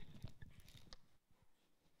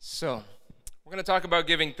So, we're going to talk about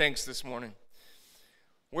giving thanks this morning.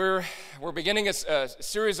 We're beginning a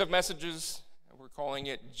series of messages. We're calling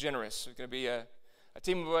it Generous. There's going to be a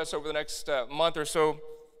team of us over the next month or so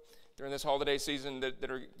during this holiday season that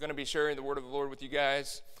are going to be sharing the word of the Lord with you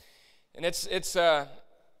guys. And it's to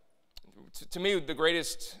me the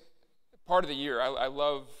greatest part of the year. I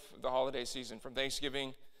love the holiday season, from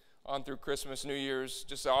Thanksgiving on through Christmas, New Year's.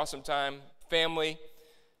 Just an awesome time, family.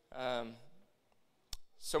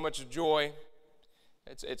 So much joy.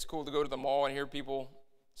 It's cool to go to the mall and hear people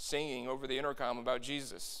singing over the intercom about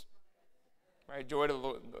Jesus. Right? Joy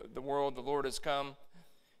to the world, the Lord has come.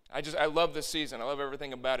 I love this season. I love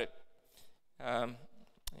everything about it. And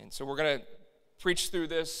so we're going to preach through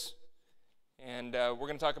this, and we're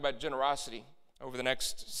going to talk about generosity over the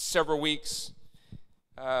next several weeks.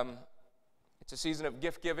 It's a season of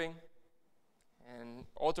gift giving, and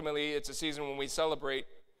ultimately it's a season when we celebrate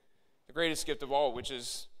the greatest gift of all, which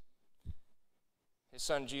is his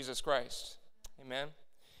son, Jesus Christ. Amen?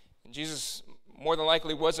 And Jesus more than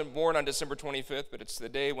likely wasn't born on December 25th, but it's the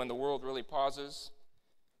day when the world really pauses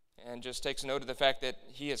and just takes note of the fact that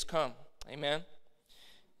he has come. Amen?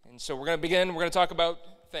 And so we're going to begin. We're going to talk about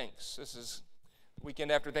thanks. This is the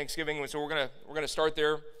weekend after Thanksgiving, so we're going to start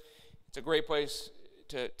there. It's a great place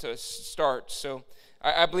to start. So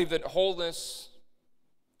I believe that wholeness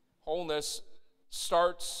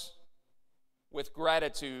starts with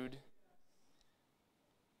gratitude,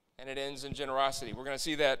 and it ends in generosity. We're going to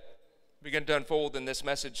see that begin to unfold in this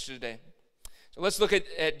message today. So let's look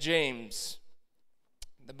at James,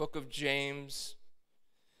 the book of James.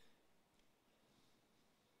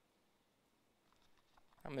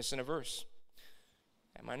 I'm missing a verse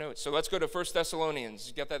at my notes. So let's go to 1 Thessalonians.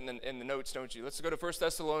 You got that in the notes, don't you? Let's go to 1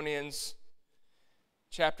 Thessalonians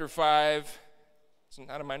chapter 5. It's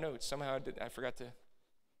not in my notes. Somehow I forgot to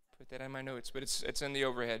put that in my notes, but it's in the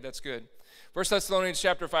overhead. That's good. 1 Thessalonians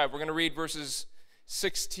chapter 5. We're going to read verses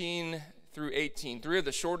 16 through 18. Three of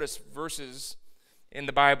the shortest verses in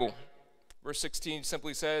the Bible. Verse 16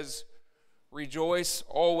 simply says, "Rejoice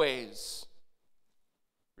always.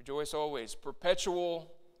 Rejoice always.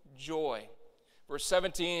 Perpetual joy." Verse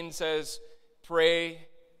 17 says, "Pray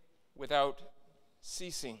without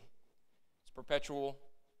ceasing." It's perpetual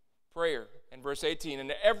prayer. And verse 18,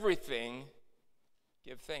 "In everything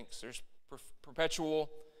give thanks." There's perpetual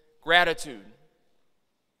gratitude.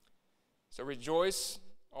 So rejoice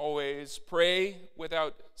always, pray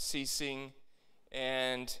without ceasing,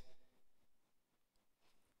 and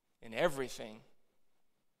in everything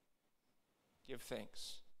give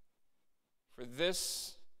thanks. For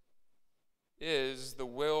this is the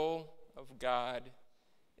will of God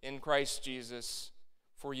in Christ Jesus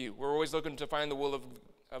for you. We're always looking to find the will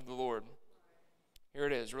of the Lord. Here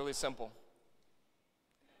it is, really simple.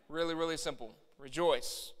 Really, really simple.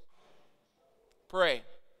 Rejoice, pray,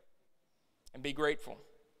 and be grateful.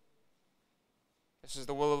 This is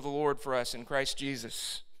the will of the Lord for us in Christ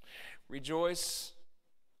Jesus. Rejoice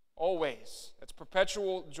always. That's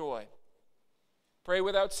perpetual joy. Pray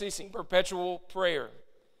without ceasing. Perpetual prayer.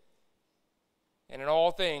 And in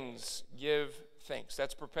all things, give thanks.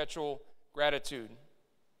 That's perpetual gratitude.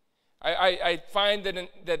 I find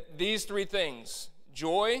that these three things,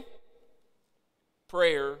 joy,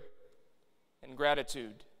 prayer, and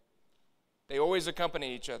gratitude, they always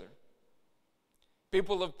accompany each other.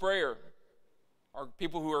 People of prayer are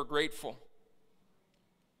people who are grateful.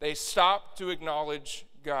 They stop to acknowledge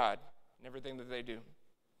God in everything that they do.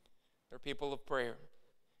 They're people of prayer.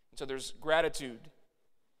 And so there's gratitude.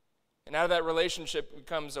 And out of that relationship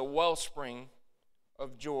becomes a wellspring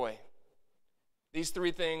of joy. These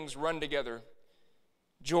three things run together: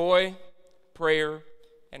 joy, prayer,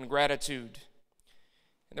 and gratitude.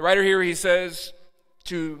 And the writer here, he says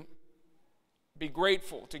to be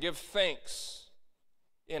grateful, to give thanks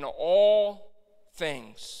in all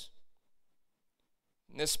things.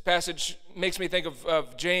 And this passage makes me think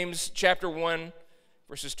of James chapter 1,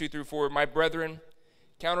 verses 2 through 4. "My brethren,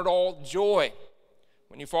 count it all joy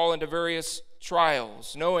when you fall into various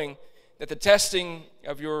trials, knowing that the testing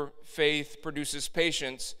of your faith produces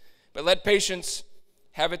patience. But let patience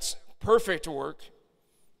have its perfect work,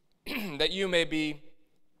 that you may be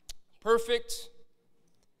perfect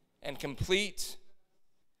and complete,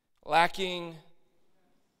 lacking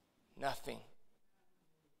nothing."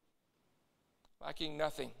 Lacking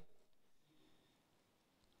nothing.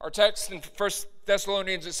 Our text in 1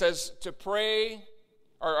 Thessalonians, it says to pray,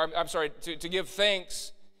 to give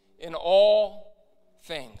thanks in all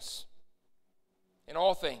things. In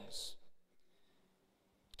all things.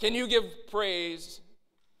 Can you give praise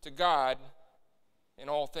to God in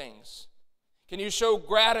all things? Can you show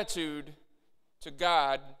gratitude to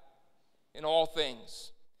God in all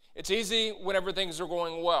things. It's easy whenever things are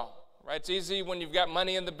going well, right? It's easy when you've got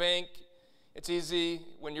money in the bank. It's easy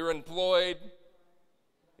when you're employed.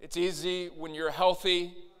 It's easy when you're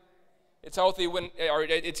healthy.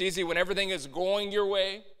 It's easy when everything is going your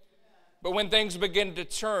way. But when things begin to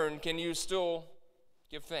turn, can you still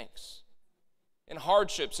give thanks? In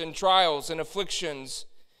hardships, in trials, in afflictions,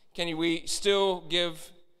 can we still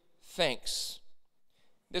give thanks?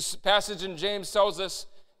 This passage in James tells us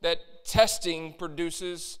that testing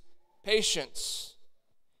produces patience.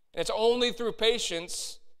 And it's only through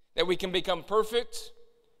patience that we can become perfect,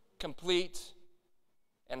 complete,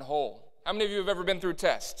 and whole. How many of you have ever been through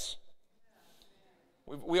tests?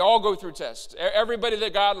 We all go through tests. Everybody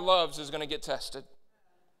that God loves is going to get tested.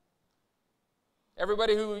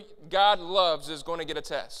 Everybody who God loves is going to get a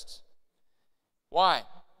test. Why?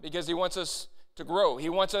 Because he wants us to grow. He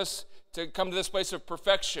wants us to come to this place of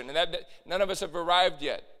perfection. And that none of us have arrived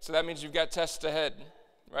yet. So that means you've got tests ahead,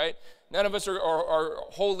 right? None of us are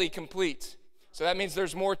wholly complete. So that means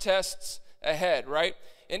there's more tests ahead, right?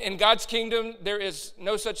 In God's kingdom, there is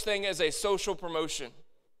no such thing as a social promotion.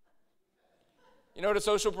 You know what a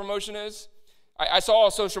social promotion is? I saw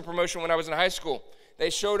a social promotion when I was in high school. They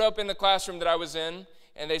showed up in the classroom that I was in,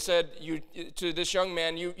 and they said to this young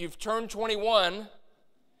man, you've turned 21.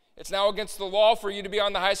 It's now against the law for you to be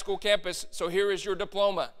on the high school campus, so here is your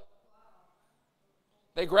diploma.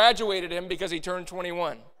 They graduated him because he turned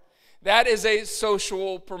 21. That is a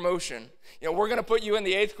social promotion. You know, we're going to put you in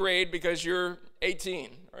the 8th grade because you're 18,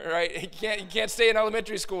 right? You can't stay in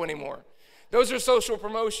elementary school anymore. Those are social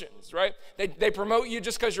promotions, right? They promote you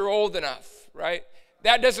just because you're old enough, right?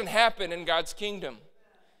 That doesn't happen in God's kingdom.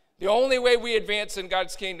 The only way we advance in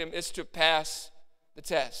God's kingdom is to pass the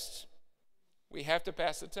test. We have to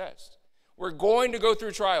pass the test. We're going to go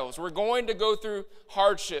through trials. We're going to go through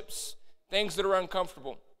hardships, things that are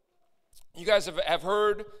uncomfortable. You guys have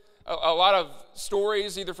heard a lot of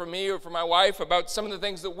stories, either from me or from my wife, about some of the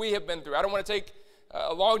things that we have been through. I don't want to take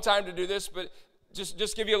a long time to do this, but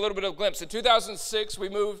just give you a little bit of a glimpse. In 2006, we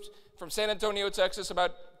moved from San Antonio, Texas,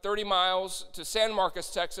 about 30 miles to San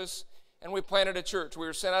Marcos, Texas, and we planted a church. We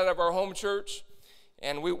were sent out of our home church,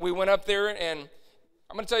 and we went up there, and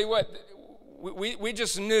I'm going to tell you what, we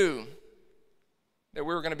just knew that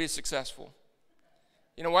we were going to be successful.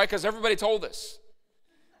 You know why? Because everybody told us.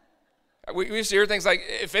 We used to hear things like,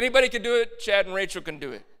 if anybody can do it, Chad and Rachel can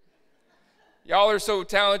do it. Y'all are so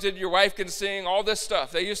talented, your wife can sing, all this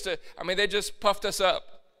stuff. They just puffed us up.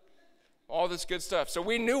 All this good stuff. So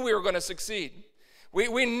we knew we were going to succeed.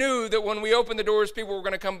 We knew that when we opened the doors, people were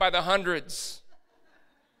going to come by the hundreds.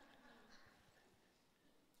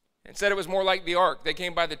 Instead, it was more like the ark. They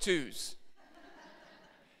came by the twos.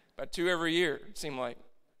 About 2 every year, it seemed like.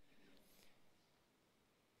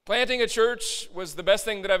 Planting a church was the best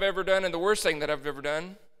thing that I've ever done and the worst thing that I've ever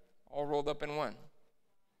done, all rolled up in one.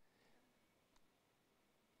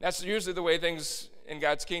 That's usually the way things in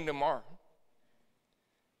God's kingdom are.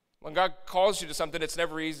 When God calls you to something, it's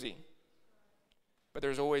never easy. But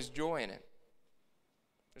there's always joy in it.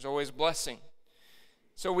 There's always blessing.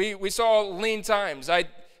 So we saw lean times. I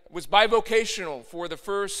was bivocational for the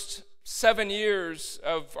first 7 years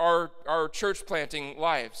of our church planting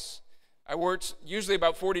lives. I worked usually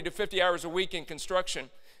about 40 to 50 hours a week in construction.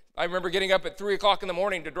 I remember getting up at 3 o'clock in the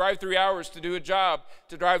morning to drive 3 hours to do a job,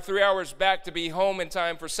 to drive 3 hours back to be home in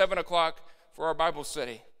time for 7 o'clock for our Bible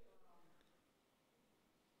study.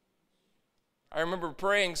 I remember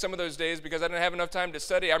praying some of those days because I didn't have enough time to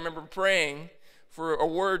study. I remember praying for a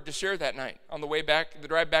word to share that night on the way back, the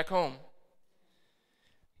drive back home.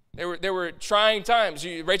 There were trying times.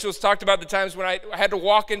 Rachel's talked about the times when I had to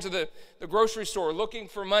walk into the grocery store looking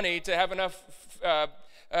for money to have enough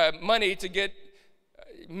money to get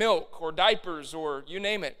milk or diapers or you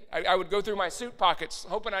name it. I would go through my suit pockets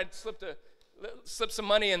hoping I'd slip some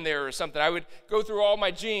money in there or something. I would go through all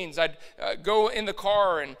my jeans. I'd go in the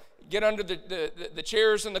car and get under the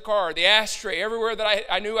chairs in the car, the ashtray, everywhere that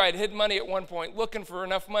I knew I'd hid money at one point, looking for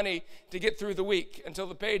enough money to get through the week until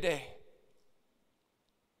the payday.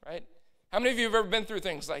 Right? How many of you have ever been through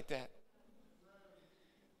things like that?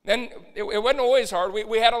 Then it wasn't always hard.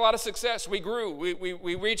 We had a lot of success. We grew.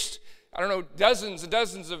 We reached, dozens and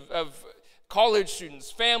dozens of college students,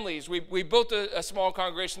 families. We built a small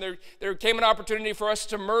congregation. There came an opportunity for us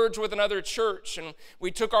to merge with another church, and we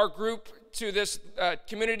took our group to this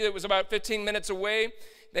community that was about 15 minutes away.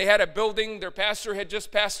 They had a building. Their pastor had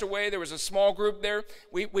just passed away. There was a small group there.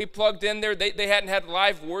 We plugged in there. They hadn't had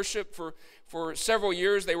live worship for several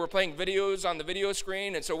years. They were playing videos on the video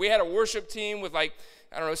screen, and so we had a worship team with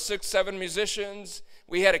 6, 7 musicians.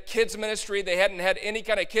 We had a kids ministry. They hadn't had any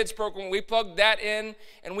kind of kids program. We plugged that in,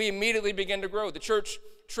 and we immediately began to grow. The church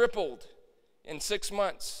tripled in 6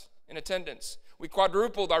 months in attendance. We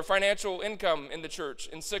quadrupled our financial income in the church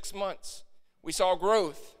in 6 months. We saw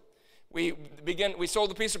growth. We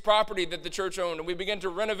sold a piece of property that the church owned, and we began to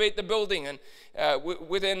renovate the building. And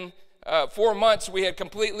within 4 months, we had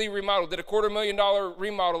completely remodeled, did a $250,000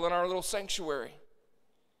 remodel in our little sanctuary.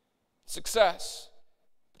 Success.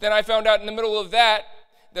 Then I found out in the middle of that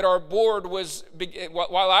our board was,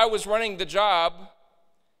 while I was running the job,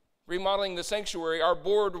 remodeling the sanctuary, our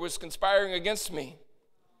board was conspiring against me.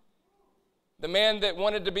 The man that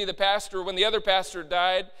wanted to be the pastor when the other pastor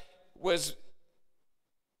died was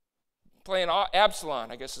playing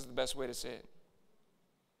Absalom, I guess is the best way to say it.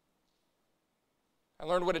 I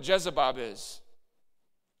learned what a Jezebel is.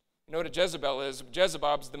 You know what a Jezebel is?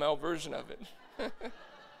 Jezebel's the male version of it.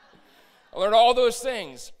 I learned all those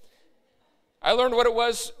things. I learned what it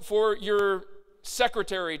was for your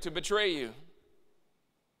secretary to betray you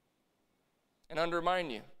and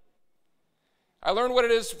undermine you. I learned what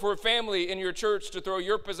it is for a family in your church to throw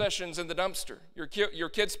your possessions in the dumpster, your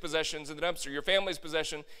kids' possessions in the dumpster, your family's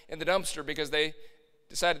possession in the dumpster because they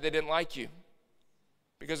decided they didn't like you.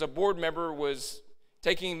 Because a board member was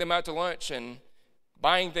taking them out to lunch and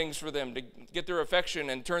buying things for them to get their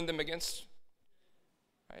affection and turn them against.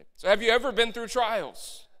 Right? So have you ever been through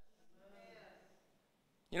trials?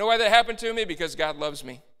 You know why that happened to me? Because God loves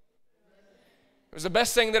me. It was the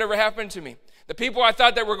best thing that ever happened to me. The people I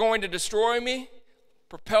thought that were going to destroy me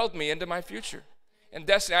propelled me into my future and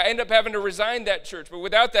destiny. I ended up having to resign that church, but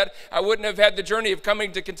without that, I wouldn't have had the journey of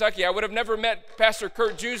coming to Kentucky. I would have never met Pastor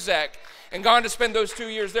Kurt Juzak and gone to spend those 2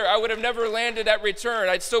 years there. I would have never landed at Return.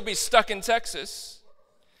 I'd still be stuck in Texas.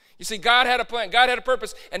 You see, God had a plan. God had a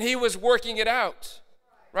purpose, and he was working it out,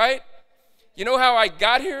 right? You know how I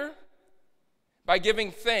got here? By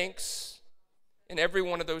giving thanks in every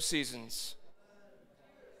one of those seasons.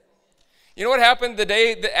 You know what happened the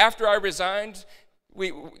day after I resigned?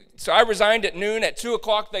 So I resigned at noon. At 2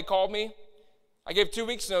 o'clock, they called me. I gave 2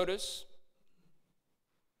 weeks' notice.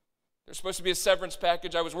 There's supposed to be a severance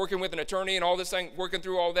package. I was working with an attorney and all this thing, working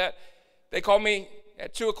through all that. They called me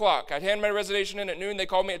at 2 o'clock. I'd hand my resignation in at noon. They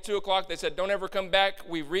called me at 2 o'clock. They said, don't ever come back.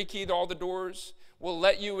 We rekeyed all the doors. We'll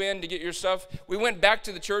let you in to get your stuff. We went back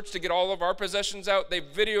to the church to get all of our possessions out. They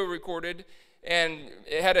video recorded, and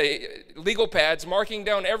it had legal pads marking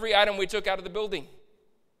down every item we took out of the building,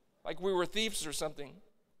 like we were thieves or something.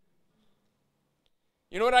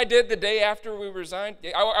 You know what I did the day after we resigned?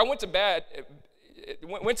 I went to bed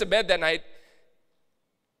that night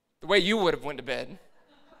the way you would have went to bed.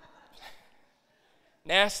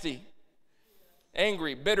 Nasty,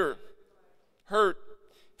 angry, bitter, hurt,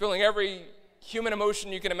 feeling every human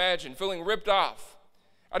emotion you can imagine, feeling ripped off.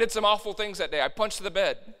 I did some awful things that day. I punched the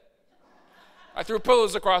bed. I threw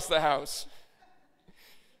pillows across the house.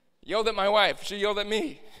 Yelled at my wife. She yelled at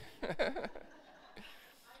me.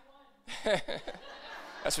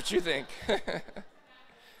 That's what you think. It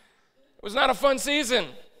was not a fun season.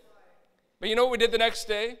 But you know what we did the next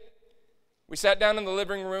day? We sat down in the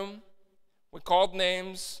living room. We called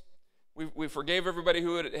names. We forgave everybody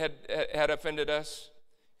who had offended us.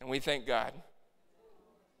 And we thanked God.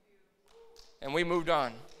 And we moved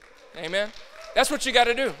on. Amen? That's what you got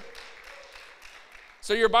to do.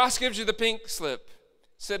 So your boss gives you the pink slip.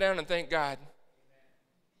 Sit down and thank God.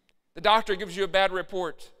 The doctor gives you a bad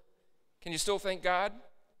report. Can you still thank God?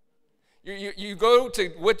 You go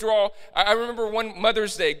to withdraw. I remember one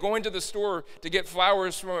Mother's Day going to the store to get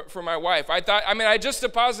flowers for my wife. I just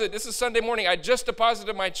deposited, this is Sunday morning, I just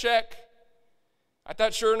deposited my check. I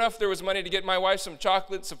thought sure enough there was money to get my wife some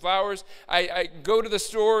chocolates, some flowers. I go to the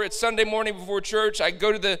store, it's Sunday morning before church. I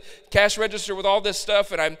go to the cash register with all this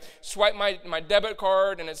stuff, and I swipe my debit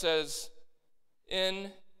card, and it says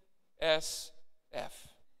NSF,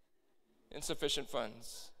 insufficient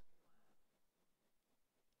funds.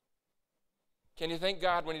 Can you thank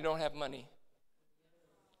God when you don't have money?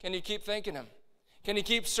 Can you keep thanking him? Can you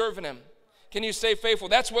keep serving him? Can you stay faithful?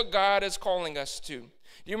 That's what God is calling us to. Do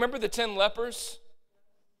you remember the 10 lepers?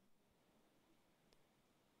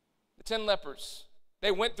 The 10 lepers. They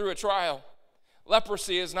went through a trial.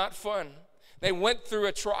 Leprosy is not fun. They went through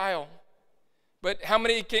a trial. But how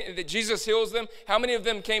many Jesus heals them? How many of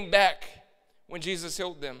them came back when Jesus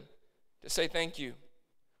healed them to say thank you?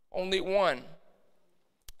 Only one.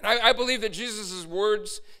 And I believe that Jesus'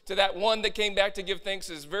 words to that one that came back to give thanks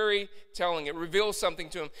is very telling. It reveals something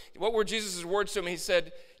to him. What were Jesus' words to him? He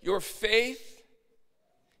said, your faith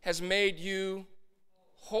has made you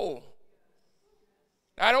whole.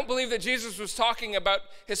 I don't believe that Jesus was talking about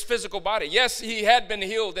his physical body. Yes, he had been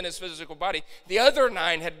healed in his physical body. The other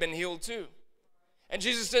 9 had been healed too. And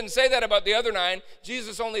Jesus didn't say that about the other 9.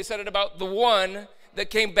 Jesus only said it about the one that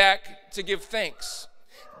came back to give thanks.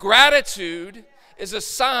 Gratitude is a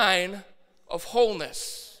sign of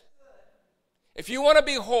wholeness. If you want to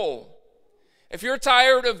be whole, if you're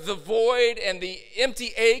tired of the void and the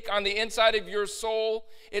empty ache on the inside of your soul,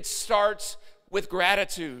 it starts with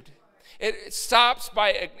gratitude. It stops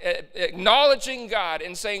by acknowledging God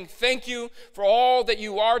and saying, thank you for all that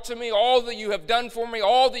you are to me, all that you have done for me,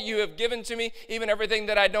 all that you have given to me, even everything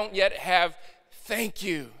that I don't yet have. Thank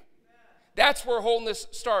you. That's where wholeness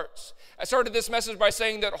starts. I started this message by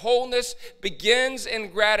saying that wholeness begins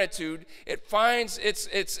in gratitude. It finds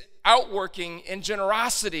its outworking in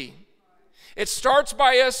generosity. It starts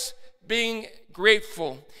by us being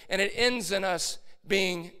grateful, and it ends in us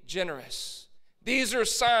being generous. These are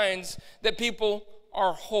signs that people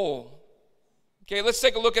are whole. Okay, let's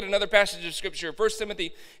take a look at another passage of Scripture. 1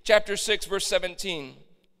 Timothy chapter 6, verse 17.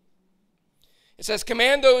 It says,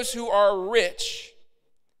 command those who are rich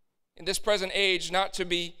in this present age not to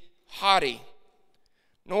be haughty,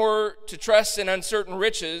 nor to trust in uncertain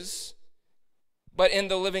riches, but in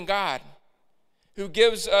the living God, who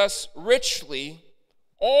gives us richly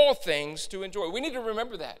all things to enjoy. We need to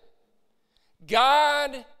remember that.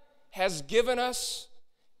 God has given us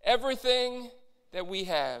everything that we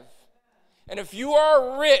have. And if you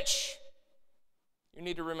are rich, you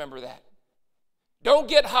need to remember that. Don't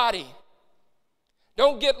get haughty.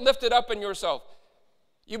 Don't get lifted up in yourself.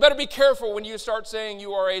 You better be careful when you start saying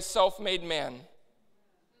you are a self-made man.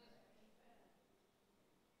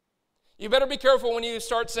 You better be careful when you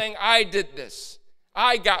start saying, I did this.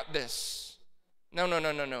 I got this.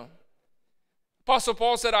 No. Apostle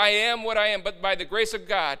Paul said, I am what I am, but by the grace of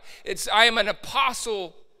God. I am an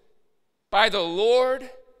apostle by the Lord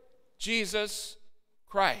Jesus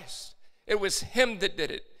Christ. It was him that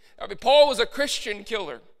did it. I mean, Paul was a Christian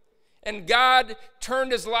killer, and God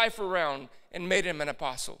turned his life around and made him an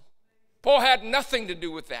apostle. Paul had nothing to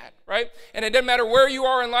do with that, right? And it doesn't matter where you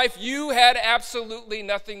are in life, you had absolutely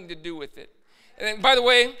nothing to do with it. And by the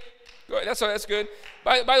way, that's good.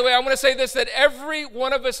 By the way, I want to say this, that every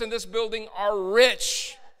one of us in this building are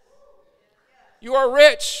rich. You are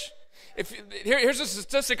rich. Here's a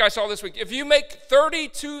statistic I saw this week. If you make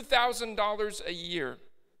 $32,000 a year,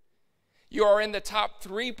 you are in the top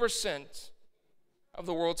 3% of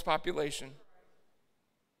the world's population.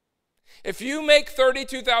 If you make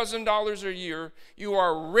 $32,000 a year, you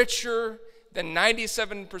are richer than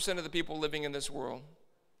 97% of the people living in this world.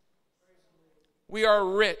 We are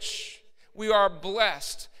rich. We are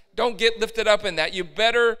blessed. Don't get lifted up in that. You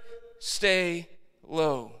better stay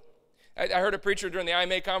low. I heard a preacher during the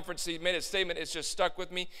IMA conference. He made a statement. It's just stuck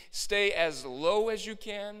with me. Stay as low as you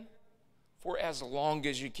can for as long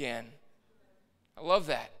as you can. I love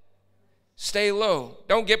that. Stay low.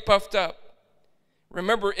 Don't get puffed up.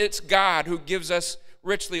 Remember, it's God who gives us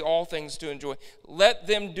richly all things to enjoy. Let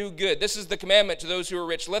them do good. This is the commandment to those who are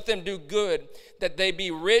rich. Let them do good, that they be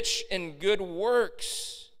rich in good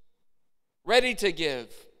works, ready to give,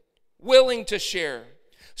 willing to share,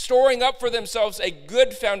 storing up for themselves a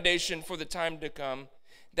good foundation for the time to come,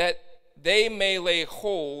 that they may lay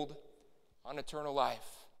hold on eternal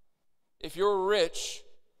life. If you're rich,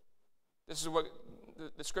 this is what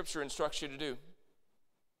the Scripture instructs you to do.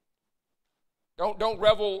 Don't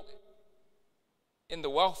revel in the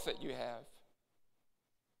wealth that you have,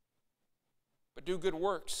 but do good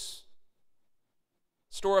works.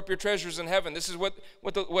 Store up your treasures in heaven. This is what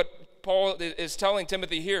Paul is telling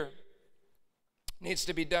Timothy here. Needs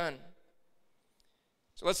to be done.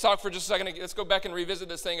 So let's talk for just a second. Let's go back and revisit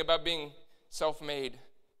this thing about being self-made.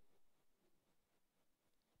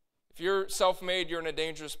 If you're self-made, you're in a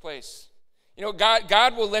dangerous place. You know,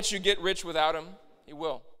 God will let you get rich without him. He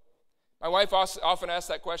will. My wife often asks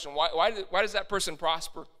that question. Why does that person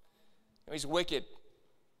prosper? You know, he's wicked.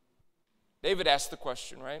 David asked the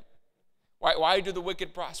question, right? Why do the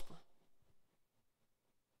wicked prosper?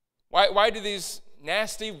 Why do these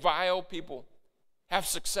nasty, vile people have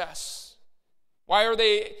success? Why are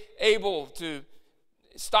they able to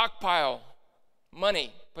stockpile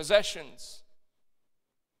money, possessions?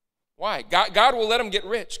 Why? God will let them get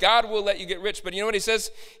rich. God will let you get rich. But you know what he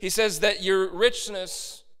says? He says that your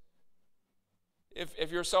richness,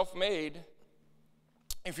 if you're self-made,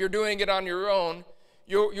 if you're doing it on your own,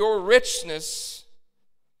 your richness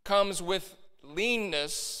comes with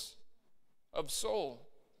leanness of soul.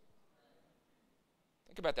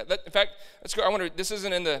 Think about that. In fact, let's go. This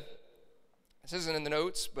isn't in the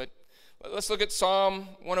notes, but let's look at Psalm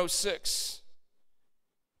 106.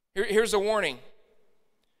 Here's a warning.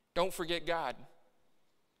 Don't forget God.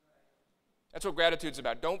 That's what gratitude's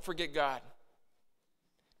about. Don't forget God.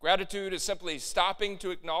 Gratitude is simply stopping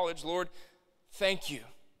to acknowledge, Lord, thank you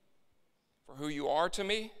for who you are to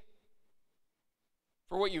me,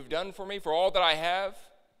 for what you've done for me, for all that I have.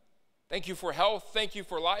 Thank you for health. Thank you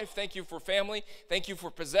for life. Thank you for family. Thank you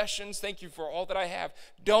for possessions. Thank you for all that I have.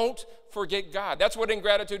 Don't forget God. That's what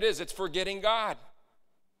ingratitude is. It's forgetting God,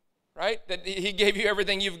 right? That he gave you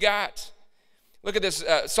everything you've got. Look at this,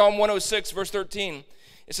 Psalm 106, verse 13.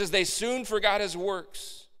 It says, they soon forgot his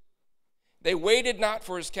works. They waited not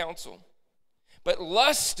for his counsel, but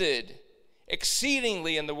lusted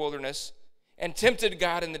exceedingly in the wilderness and tempted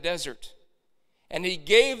God in the desert. And he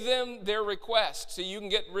gave them their request. See, you can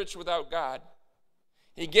get rich without God.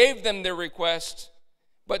 He gave them their request,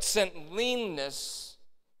 but sent leanness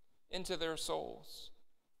into their souls.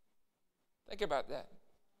 Think about that.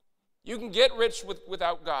 You can get rich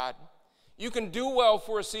without God. You can do well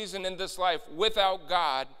for a season in this life without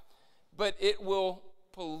God, but it will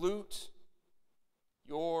pollute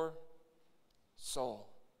your soul.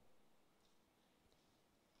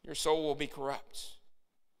 Your soul will be corrupt.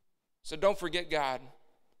 So don't forget God.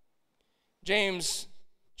 James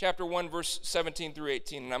chapter 1, verse 17 through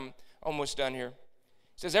 18, and I'm almost done here. It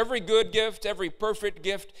says, every good gift, every perfect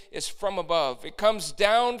gift is from above. It comes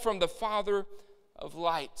down from the Father of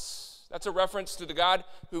lights. That's a reference to the God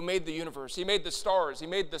who made the universe. He made the stars. He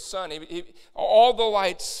made the sun. All the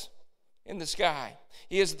lights in the sky.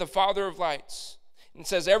 He is the Father of lights. And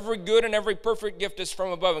says, every good and every perfect gift is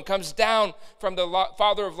from above and comes down from the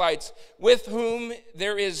Father of lights, with whom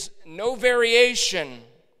there is no variation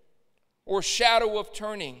or shadow of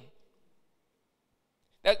turning.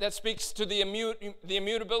 That speaks to the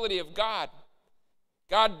immutability of God.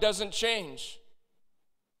 God doesn't change.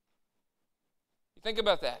 You think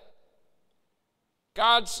about that.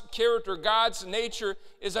 God's character, God's nature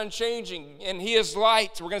is unchanging, and he is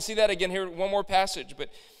light. We're going to see that again here, one more passage, but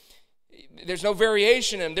there's no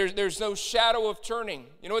variation in him. There's no shadow of turning.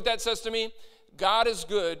 You know what that says to me? God is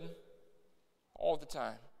good all the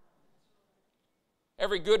time.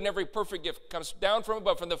 Every good and every perfect gift comes down from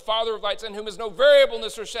above, from the Father of lights, in whom is no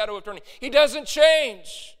variableness or shadow of turning. He doesn't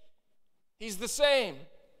change. He's the same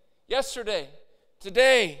yesterday,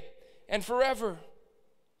 today, and forever.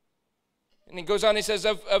 And he goes on, he says,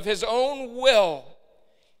 of his own will,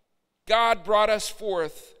 God brought us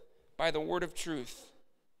forth by the word of truth,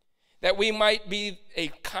 that we might be a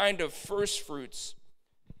kind of first fruits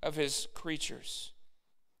of his creatures.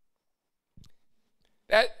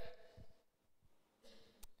 Let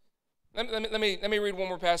me read one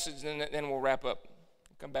more passage, and then we'll wrap up.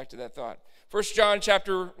 Come back to that thought. 1 John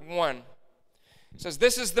chapter 1. It says,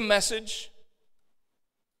 this is the message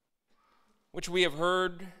which we have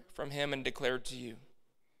heard from him and declared to you,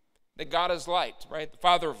 that God is light, right? The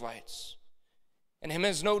Father of lights. And him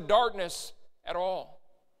is no darkness at all.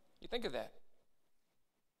 You think of that.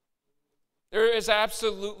 There is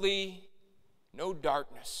absolutely no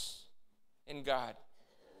darkness in God.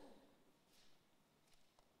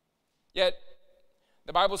 Yet,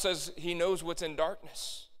 the Bible says he knows what's in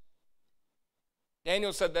darkness.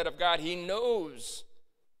 Daniel said that of God. He knows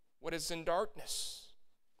what is in darkness.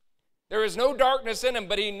 There is no darkness in him,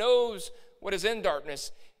 but he knows what is in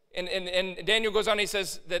darkness. And Daniel goes on, he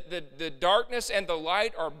says that the darkness and the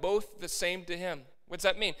light are both the same to him. What's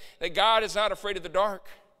that mean? That God is not afraid of the dark,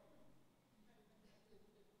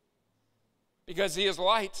 because he is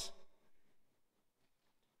light.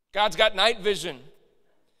 God's got night vision.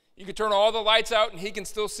 You can turn all the lights out and he can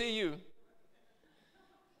still see you.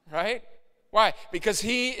 Right? Why? Because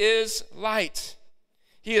he is light.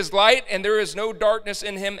 He is light, and there is no darkness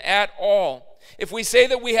in him at all. If we say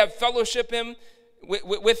that we have fellowship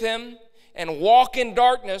with him and walk in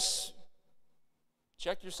darkness,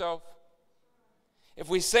 check yourself. If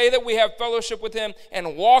we say that we have fellowship with him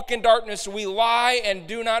and walk in darkness, we lie and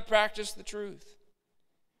do not practice the truth.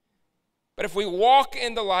 But if we walk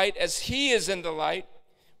in the light as he is in the light,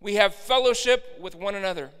 we have fellowship with one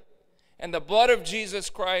another. And the blood of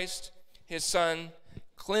Jesus Christ, his Son,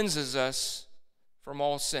 cleanses us from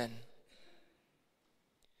all sin.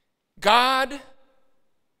 God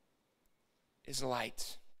is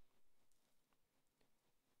light.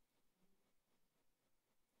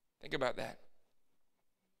 Think about that.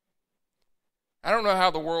 I don't know how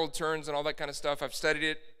the world turns and all that kind of stuff. I've studied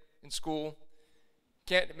it in school.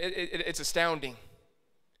 It's astounding.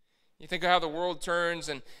 You think of how the world turns,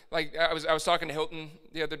 and like I was talking to Hilton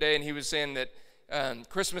the other day, and he was saying that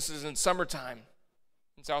Christmas is in summertime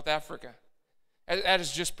in South Africa. That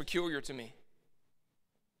is just peculiar to me.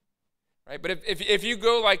 Right? But if you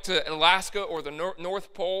go like to Alaska or the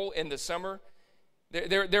North Pole in the summer,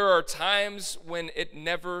 There are times when it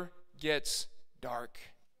never gets dark.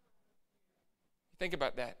 Think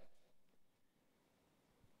about that.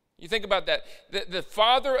 You think about that. The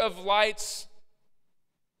Father of lights,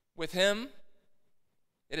 with him,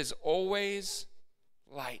 it is always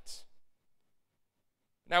light.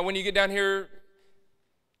 Now, when you get down here,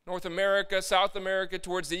 North America, South America,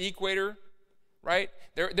 towards the equator, right?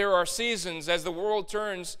 There are seasons as the world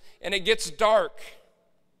turns and it gets dark.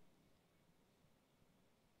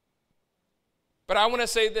 But I want to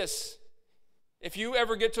say this. If you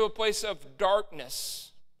ever get to a place of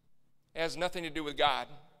darkness, it has nothing to do with God.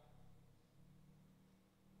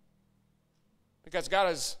 Because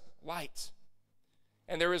God is light.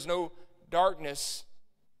 And there is no darkness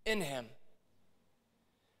in him.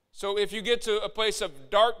 So if you get to a place of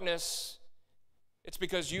darkness, it's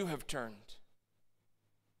because you have turned.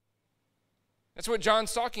 That's what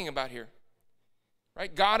John's talking about here.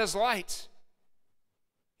 Right? God is light,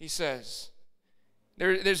 he says.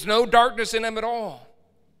 There's no darkness in him at all.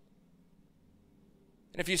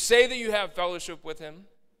 And if you say that you have fellowship with him,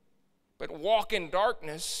 but walk in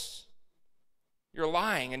darkness, you're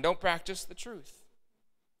lying and don't practice the truth.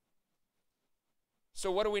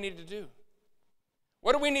 So what do we need to do?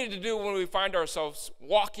 What do we need to do when we find ourselves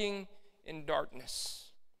walking in darkness?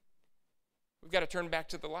 We've got to turn back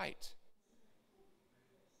to the light.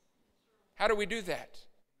 How do we do that?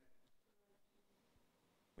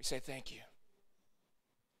 We say thank you.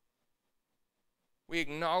 We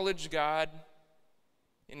acknowledge God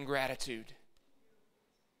in gratitude.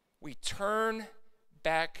 We turn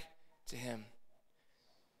back to him.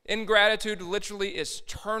 Ingratitude literally is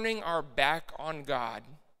turning our back on God.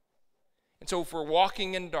 And so if we're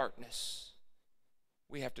walking in darkness,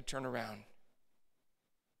 we have to turn around.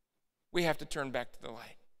 We have to turn back to the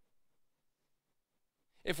light.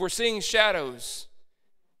 If we're seeing shadows,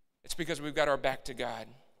 it's because we've got our back to God.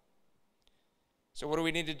 So what do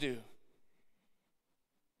we need to do?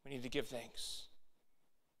 We need to give thanks.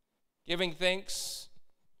 Giving thanks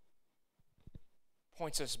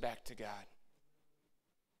points us back to God.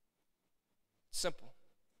 It's simple.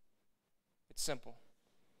 It's simple.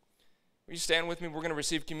 Will you stand with me? We're going to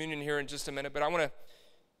receive communion here in just a minute, but I want to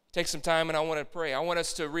take some time and I want to pray. I want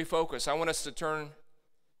us to refocus. I want us to turn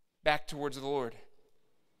back towards the Lord.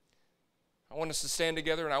 I want us to stand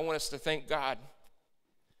together and I want us to thank God.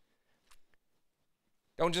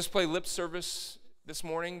 Don't just play lip service this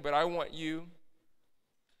morning, but I want you,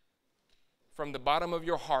 from the bottom of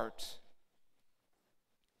your heart,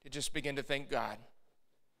 to just begin to thank God.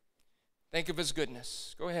 Think of his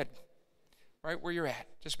goodness. Go ahead, right where you're at.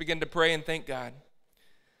 Just begin to pray and thank God.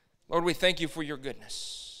 Lord, we thank you for your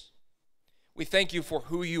goodness. We thank you for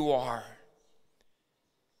who you are.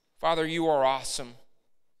 Father, you are awesome,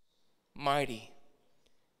 mighty,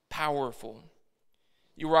 powerful.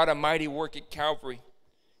 You wrought a mighty work at Calvary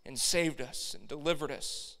and saved us and delivered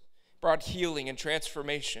us, brought healing and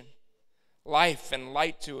transformation, life and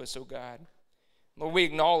light to us, O God. Lord, we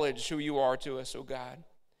acknowledge who you are to us, O God.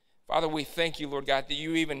 Father, we thank you, Lord God, that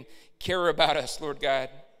you even care about us, Lord God.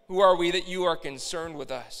 Who are we that you are concerned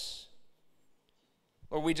with us?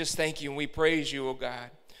 Lord, we just thank you and we praise you, O God.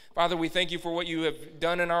 Father, we thank you for what you have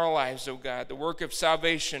done in our lives, O God, the work of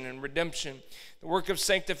salvation and redemption, the work of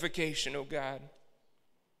sanctification, O God.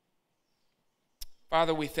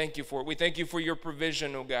 Father, we thank you for it. We thank you for your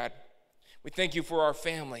provision, O God. We thank you for our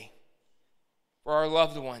family, for our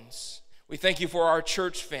loved ones. We thank you for our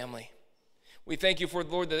church family. We thank you for,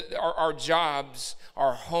 Lord, our jobs,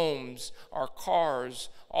 our homes, our cars,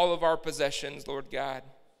 all of our possessions, Lord God.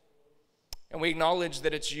 And we acknowledge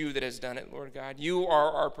that it's you that has done it, Lord God. You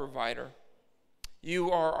are our provider.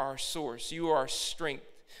 You are our source. You are our strength,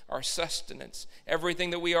 our sustenance.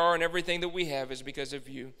 Everything that we are and everything that we have is because of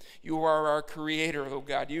you. You are our creator, oh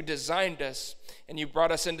God. You designed us and you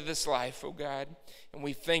brought us into this life, oh God. And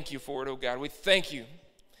we thank you for it, oh God. We thank you.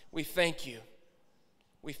 We thank you.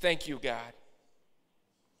 We thank you, God.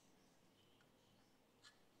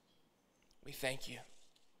 We thank you.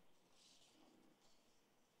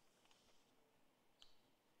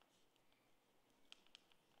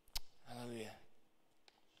 Hallelujah.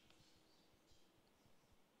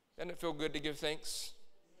 Doesn't it feel good to give thanks?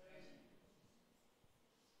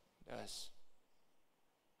 It does.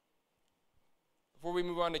 Before we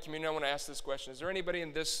move on to communion, I want to ask this question. Is there anybody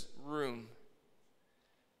in this room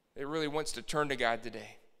that really wants to turn to God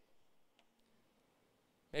today?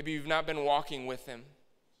 Maybe you've not been walking with him.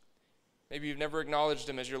 Maybe you've never acknowledged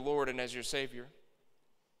him as your Lord and as your Savior.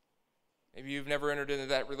 Maybe you've never entered into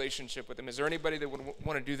that relationship with him. Is there anybody that would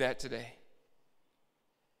want to do that today?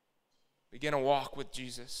 Begin a walk with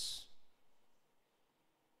Jesus.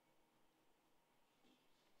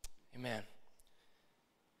 Amen.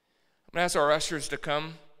 I'm going to ask our ushers to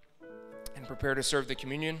come and prepare to serve the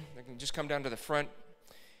communion. They can just come down to the front.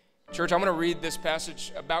 Church, I'm going to read this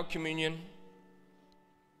passage about communion.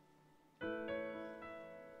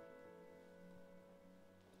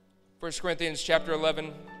 1 Corinthians chapter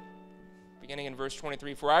 11, beginning in verse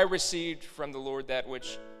 23. For I received from the Lord that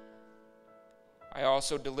which I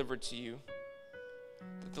also delivered to you,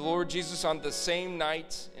 that the Lord Jesus, on the same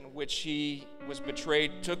night in which he was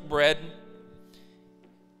betrayed, took bread,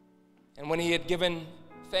 and when he had given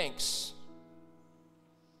thanks,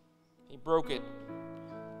 he broke it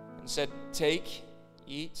and said, "Take,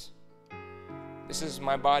 eat. This is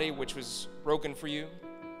my body, which was broken for you.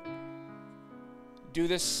 Do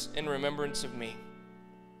this in remembrance of me."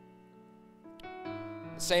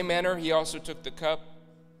 In the same manner, he also took the cup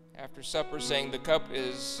after supper, saying, "The cup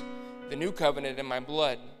is the new covenant in my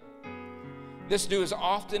blood. This do as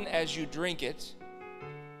often as you drink it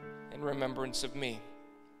in remembrance of me.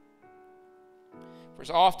 For as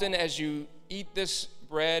often as you eat this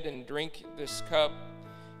bread and drink this cup,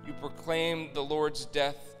 you proclaim the Lord's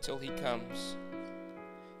death till he comes.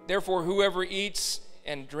 Therefore, whoever eats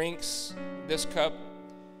and drinks this cup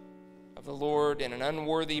of the Lord in an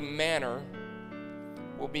unworthy manner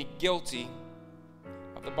will be guilty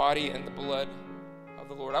of the body and the blood of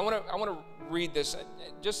the Lord." I want to read this.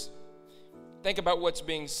 Just think about what's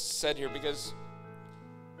being said here, because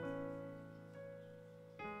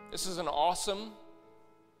this is an awesome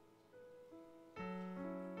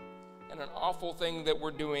and an awful thing that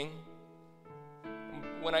we're doing.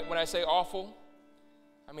 When I say awful,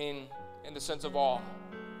 I mean in the sense of awe.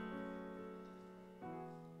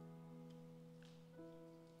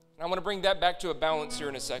 And I want to bring that back to a balance here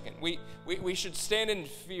in a second. We should stand in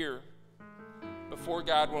fear before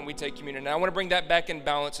God when we take communion. And I want to bring that back in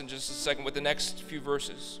balance in just a second with the next few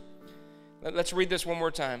verses. Let's read this one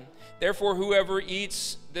more time. Therefore, whoever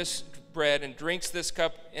eats this bread and drinks this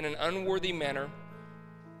cup in an unworthy manner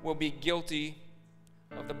will be guilty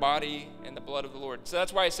of the body and the blood of the Lord. So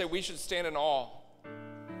that's why I say we should stand in awe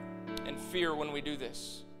and fear when we do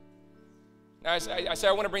this. Now, I say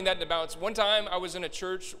I want to bring that into balance. One time I was in a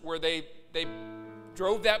church where they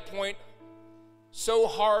drove that point so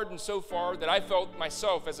hard and so far that I felt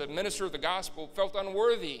myself, as a minister of the gospel, felt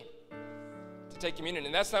unworthy to take communion.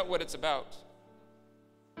 And that's not what it's about.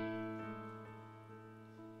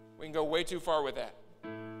 We can go way too far with that.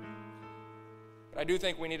 But I do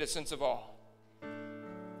think we need a sense of awe,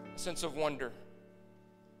 a sense of wonder.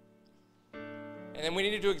 And then we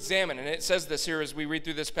need to examine, and it says this here as we read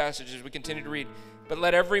through this passage, as we continue to read, "But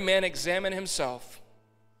let every man examine himself.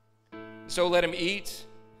 So let him eat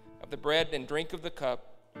of the bread and drink of the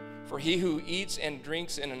cup. For he who eats and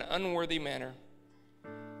drinks in an unworthy manner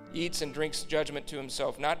eats and drinks judgment to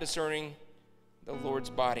himself, not discerning the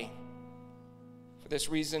Lord's body. For this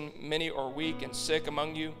reason many are weak and sick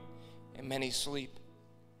among you, and many sleep.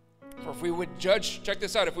 For if we would judge," check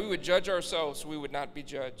this out, "if we would judge ourselves, we would not be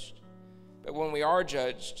judged. But when we are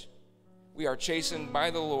judged, we are chastened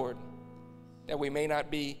by the Lord, that we may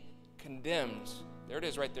not be condemned." There it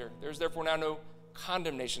is right there. "There's therefore now no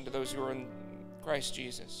condemnation to those who are in Christ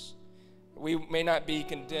Jesus. We may not be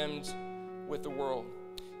condemned with the world."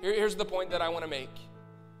 Here's the point that I want to make.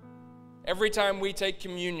 Every time we take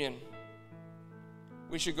communion,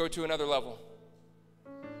 we should go to another level.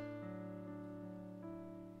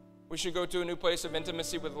 We should go to a new place of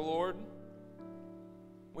intimacy with the Lord.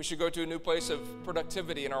 We should go to a new place of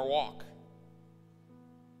productivity in our walk,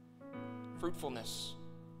 fruitfulness.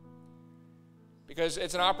 Because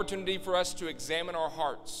it's an opportunity for us to examine our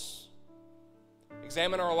hearts,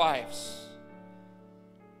 examine our lives.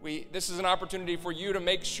 This is an opportunity for you to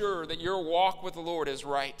make sure that your walk with the Lord is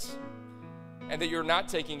right and that you're not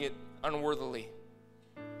taking it unworthily.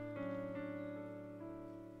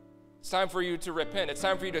 It's time for you to repent. It's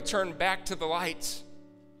time for you to turn back to the light.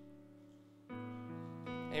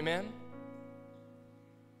 Amen?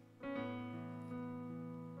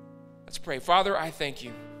 Let's pray. Father, I thank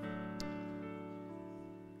you.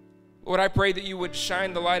 Lord, I pray that you would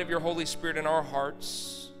shine the light of your Holy Spirit in our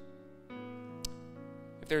hearts.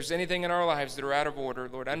 If there's anything in our lives that are out of order,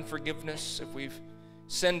 Lord, unforgiveness, if we've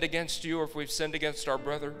sinned against you or if we've sinned against our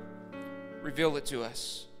brother, reveal it to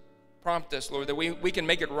us. Prompt us, Lord, that we can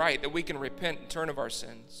make it right, that we can repent and turn of our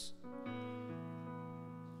sins.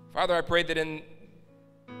 Father, I pray that in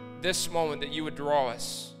this moment that you would draw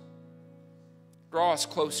us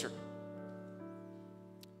closer,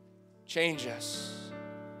 change us,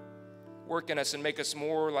 work in us, and make us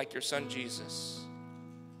more like your Son, Jesus.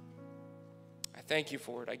 I thank you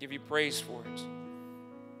for it. I give you praise for it.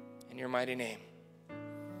 In your mighty name.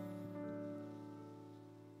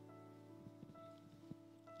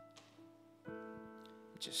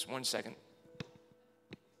 Just 1 second.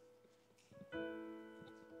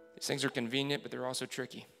 These things are convenient, but they're also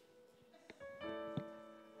tricky.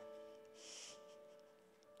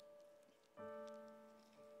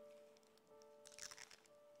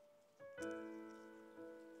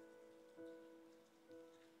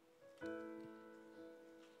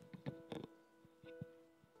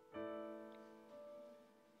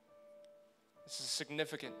 This is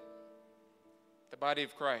significant. The body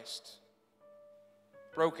of Christ,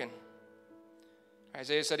 broken.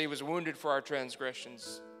 Isaiah said he was wounded for our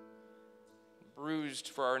transgressions, bruised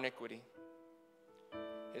for our iniquity.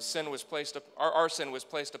 His sin was placed up, our sin was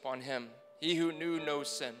placed upon him. He who knew no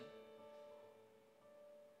sin.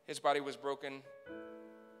 His body was broken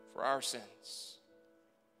for our sins.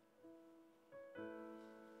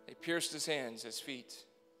 They pierced his hands, his feet.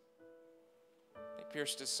 They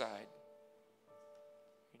pierced his side.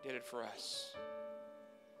 He did it for us.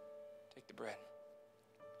 Take the bread.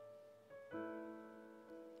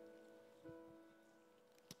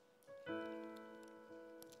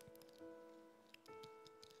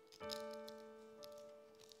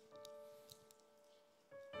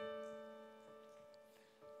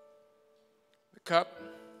 The cup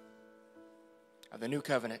of the new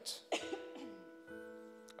covenant.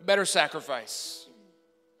 A better sacrifice.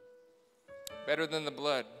 Better than the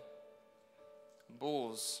blood of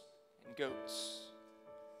bulls and goats.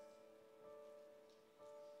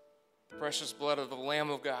 The precious blood of the Lamb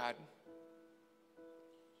of God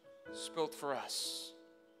spilt for us.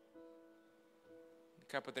 The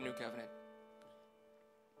cup of the new covenant.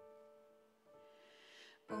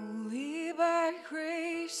 Only by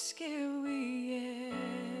grace can we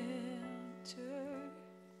enter.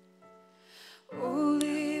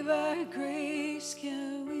 Only by grace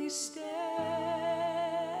can we stand.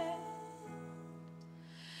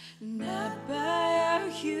 Not by our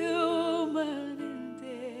human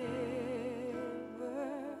endeavor,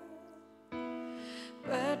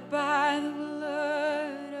 but by the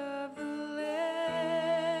blood of the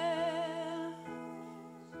Lamb.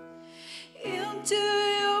 Into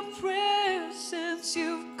your presence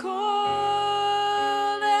you've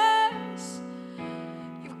called us.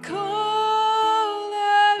 You've called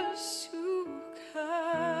us to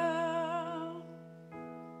come.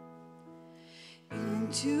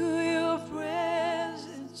 Into your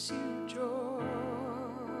presence you draw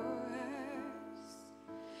us.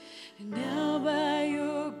 And now by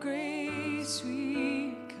your grace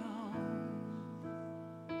we come.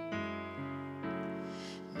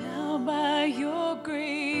 Now by your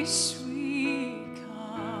grace we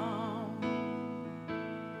come.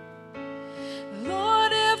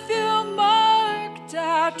 Lord, if you marked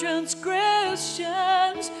our transgression,